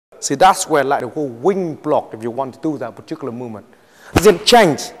See, that's where like the whole wing block, if you want to do that particular movement. Then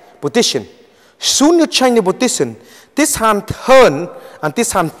change position. Soon you change the position, this hand turn and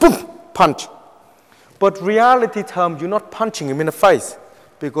this hand boom, punch. But reality term, you're not punching him in the face,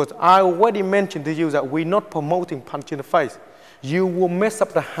 because I already mentioned to you that we're not promoting punch in the face. You will mess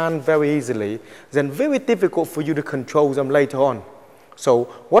up the hand very easily, then very difficult for you to control them later on. So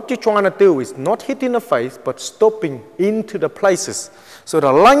what you're trying to do is not hit in the face, but stopping into the places. So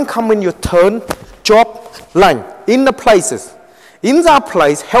the line come in, you turn, drop, line, in the places. In that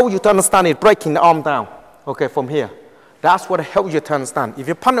place, help you to understand it, breaking the arm down, okay, from here. That's what helps you to understand. If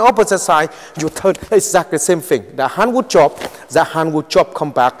you punch the opposite side, you turn, exactly the same thing. The hand will drop, the hand will drop,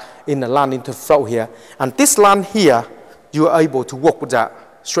 come back in the land into the throat here. And this land here, you are able to work with that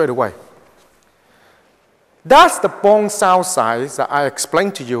straight away. That's the bone sound size that I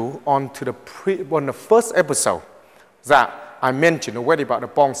explained to you on the first episode that I mentioned already about the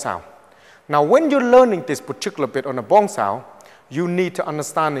bone sound. Now, when you're learning this particular bit on the bone sound, you need to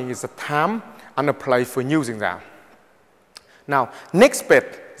understanding is the time and the place for using that. Now, next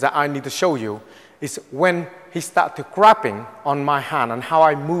bit that I need to show you is when he starts to grabbing on my hand and how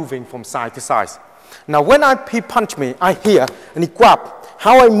I'm moving from side to side. Now, when he punch me, I hear and he grab,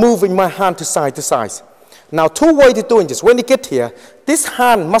 how I'm moving my hand to side to side. Now, two ways to doing this. When you get here, this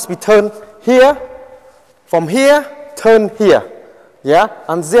hand must be turned here, from here, turn here, yeah?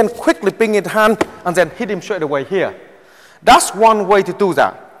 And then quickly bring it hand and then hit him straight away here. That's one way to do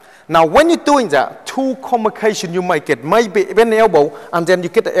that. Now, when you're doing that, two complications you might get. Maybe bend the elbow, and then you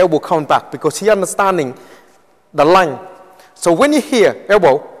get the elbow coming back because he understanding the line. So when you hear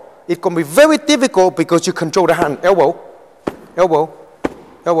elbow, it can be very difficult because you control the hand. Elbow, elbow,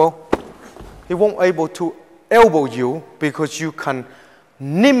 elbow. He won't able to elbow you because you can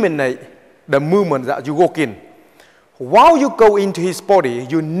eliminate the movement that you walk in. While you go into his body,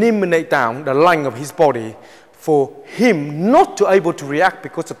 you eliminate down the line of his body for him not to able to react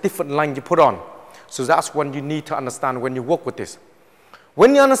because of different line you put on. So that's when you need to understand when you work with this.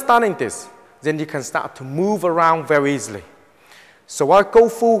 When you're understanding this, then you can start to move around very easily. So I go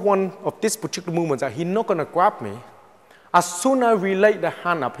through one of this particular movements that he's not going to grab me. As soon as I relate the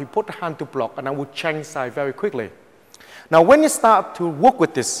hand up, he put the hand to block and I will change side very quickly. Now when you start to work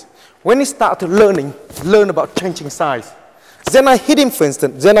with this, when you start to learn about changing sides, then I hit him for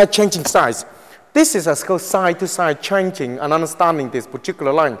instance, then I changing sides. This is a side to side changing and understanding this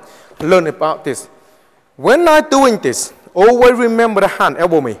particular line. Learn about this. When I'm doing this, always remember the hand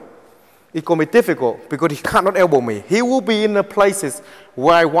elbow me. It's going to be difficult because he cannot elbow me. He will be in the places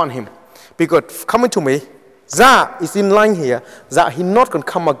where I want him. Because coming to me, that is in line here, that he's not going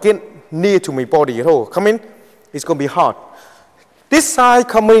to come again near to my body at all. Come in, it's going to be hard. This side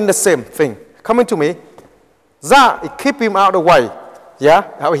coming in the same thing. Coming to me, that it keep him out of the way.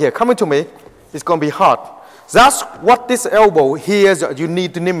 Yeah, out here, coming to me, it's going to be hard. That's what this elbow here is that you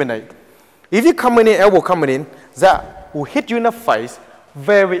need to eliminate. If you come in here, elbow coming in, that will hit you in the face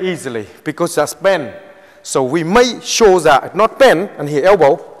very easily because that's bent. So we make sure that it's not bent and here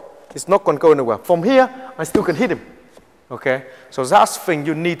elbow, it's not going to go anywhere. From here, I still can hit him. Okay? So that's the thing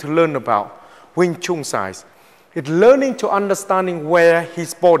you need to learn about Wing Chun size. It's learning to understanding where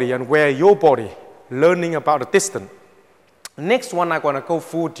his body and where your body, learning about the distance. Next one I'm going to go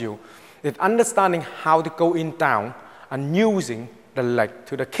through with you is understanding how to go in down and using the leg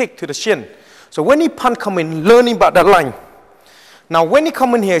to the kick to the shin. So when he punch come in, learning about that line. Now when he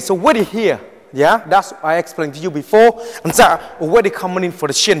come in here, it's already here. Yeah, that's what I explained to you before. And that already coming in for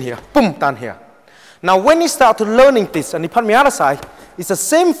the shin here. Boom, down here. Now when you start to learning this and he punch me other side, it's the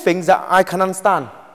same thing that I can understand.